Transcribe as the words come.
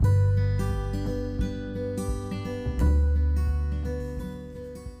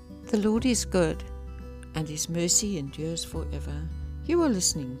The Lord is good, and His mercy endures forever. You are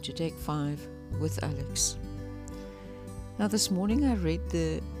listening to Take 5 with Alex. Now this morning I read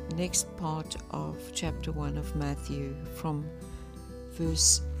the next part of chapter 1 of Matthew from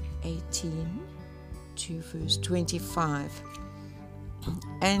verse 18 to verse 25.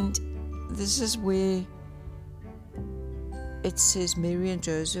 And this is where it says Mary and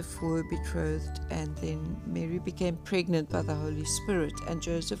Joseph were betrothed, and then Mary became pregnant by the Holy Spirit, and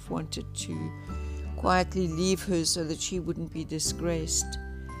Joseph wanted to quietly leave her so that she wouldn't be disgraced.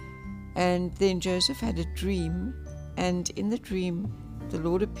 And then Joseph had a dream, and in the dream the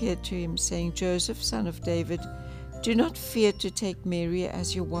Lord appeared to him, saying, "Joseph, son of David, do not fear to take Mary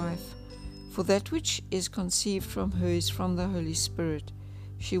as your wife, for that which is conceived from her is from the Holy Spirit.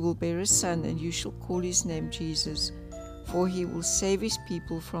 She will bear a son, and you shall call his name Jesus, for he will save his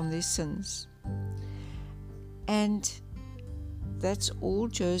people from their sins." And that's all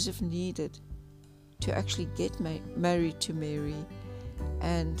Joseph needed to actually get married to Mary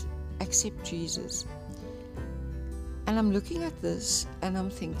and accept Jesus. And I'm looking at this and I'm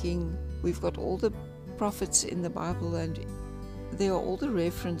thinking, we've got all the prophets in the Bible, and there are all the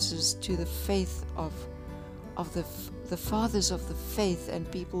references to the faith of the fathers of the faith,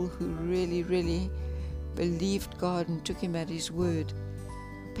 and people who really believed God and took him at his word.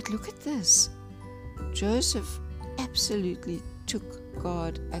 But look at this. Joseph absolutely took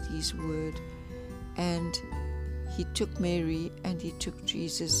God at his word, and he took Mary and he took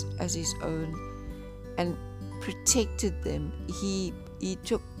Jesus as his own and protected them. He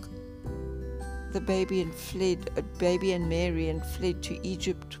took the baby and Mary and fled to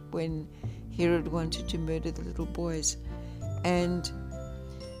Egypt when Herod wanted to murder the little boys. And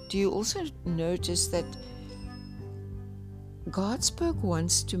do you also notice that God spoke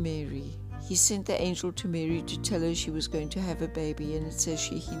once to Mary? He sent the angel to Mary to tell her she was going to have a baby, and it says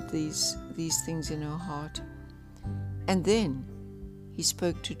she hid these things in her heart. And then he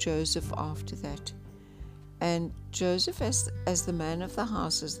spoke to Joseph after that. And Joseph, as the man of the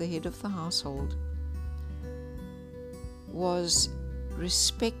house, as the head of the household, was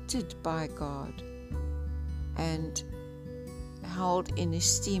respected by God and held in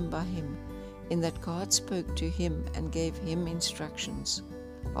esteem by him, in that God spoke to him and gave him instructions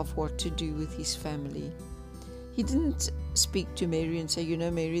of what to do with his family. He didn't speak to Mary and say,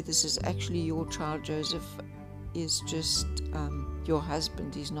 Mary, this is actually your child. Joseph is just your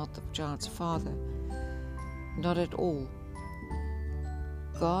husband. He's not the child's father. Not at all.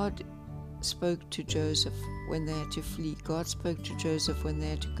 God spoke to Joseph when they had to flee. God spoke to Joseph when they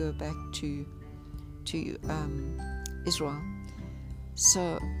had to go back to Israel.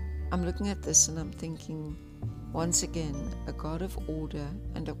 So I'm looking at this and I'm thinking, once again, a God of order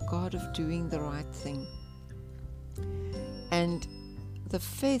and a God of doing the right thing. And the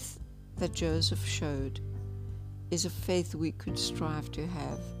faith that Joseph showed is a faith we could strive to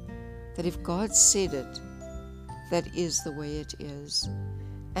have. That if God said it, that is the way it is.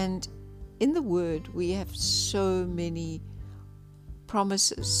 And in the Word, we have so many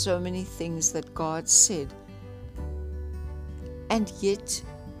promises, so many things that God said. And yet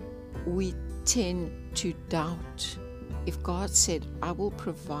we tend to doubt. If God said, "I will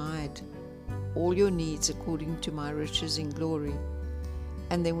provide all your needs according to my riches in glory,"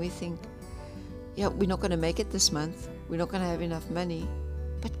 and then we think, we're not going to make it this month, we're not going to have enough money.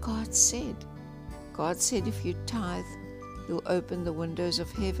 But God said if you tithe, He'll open the windows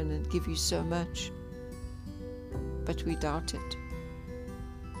of heaven and give you so much. But we doubt it.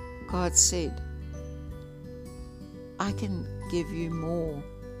 God said, I can give you more.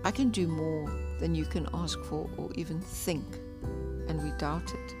 I can do more than you can ask for or even think. And we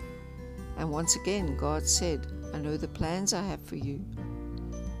doubt it. And once again, God said, I know the plans I have for you.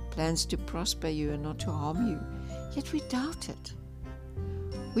 Plans to prosper you and not to harm you. Yet we doubt it.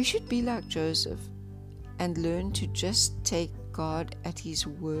 We should be like Joseph and learn to just take God at His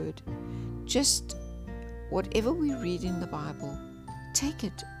word. Just whatever we read in the Bible, take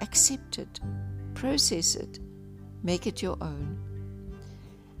it, accept it, process it, make it your own.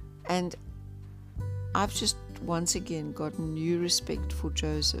 And I've just once again got new respect for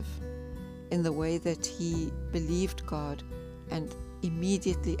Joseph in the way that he believed God and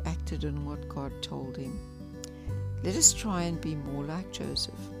immediately acted on what God told him. Let us try and be more like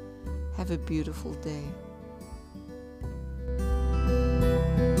Joseph. Have a beautiful day.